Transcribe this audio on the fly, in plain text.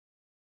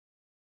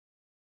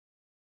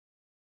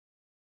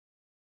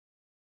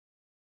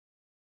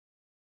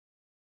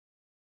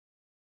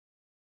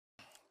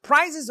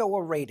Price is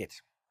overrated.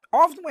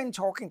 Often when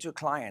talking to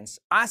clients,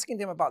 asking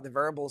them about the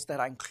variables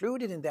that are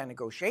included in their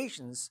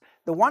negotiations,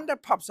 the one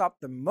that pops up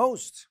the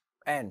most,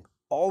 and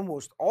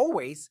almost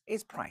always,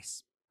 is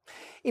price.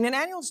 In an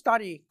annual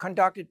study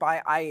conducted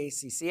by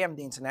IACCM,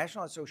 the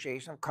International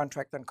Association of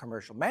Contract and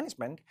Commercial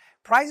Management,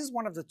 price is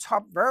one of the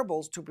top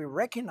variables to be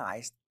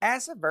recognized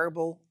as a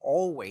variable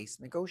always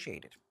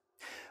negotiated.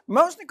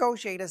 Most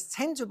negotiators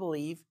tend to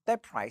believe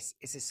that price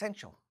is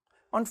essential.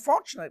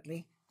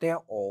 Unfortunately, they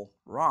are all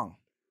wrong.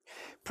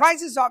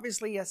 Price is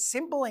obviously a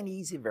simple and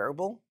easy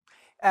variable.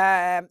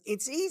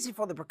 It's easy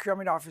for the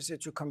procurement officer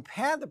to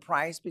compare the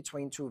price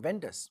between two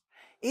vendors.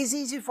 It's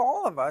easy for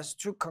all of us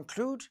to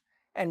conclude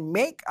and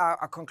make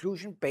a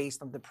conclusion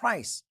based on the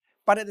price.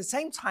 But at the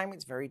same time,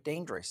 it's very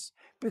dangerous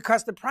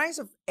because the price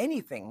of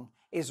anything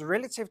is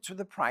relative to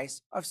the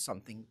price of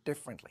something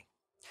differently.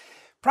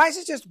 Price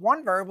is just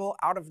one variable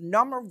out of a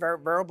number of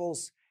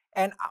variables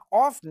and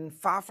often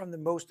far from the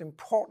most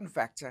important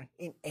factor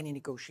in any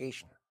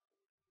negotiation.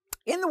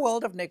 In the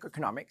world of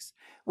economics,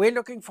 we're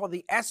looking for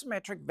the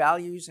asymmetric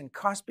values and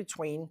cost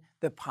between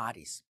the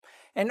parties.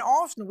 And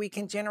often we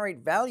can generate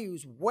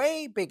values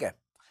way bigger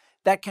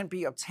that can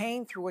be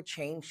obtained through a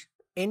change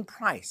in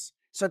price.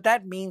 So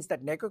that means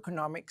that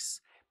economics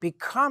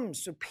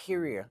becomes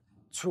superior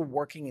to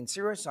working in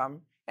zero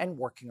sum and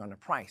working on a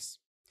price.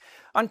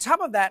 On top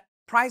of that,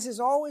 price is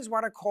always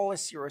what I call a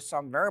zero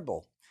sum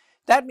variable.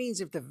 That means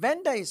if the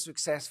vendor is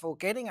successful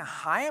getting a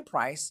higher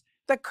price,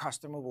 the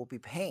customer will be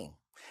paying.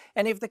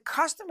 And if the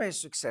customer is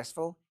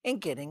successful in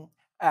getting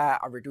a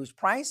reduced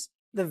price,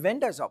 the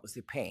vendor is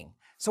obviously paying.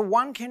 So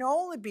one can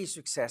only be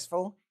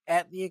successful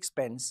at the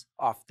expense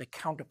of the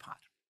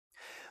counterpart.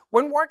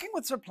 When working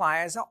with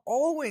suppliers, I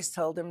always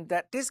tell them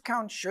that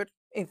discounts should,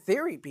 in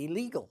theory, be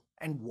legal.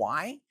 And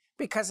why?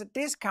 Because a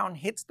discount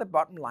hits the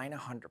bottom line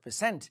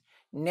 100%.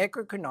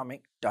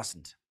 Economic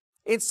doesn't.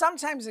 It's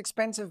sometimes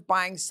expensive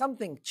buying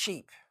something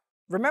cheap.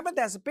 Remember,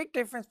 there's a big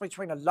difference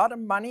between a lot of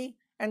money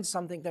and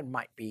something that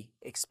might be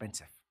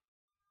expensive.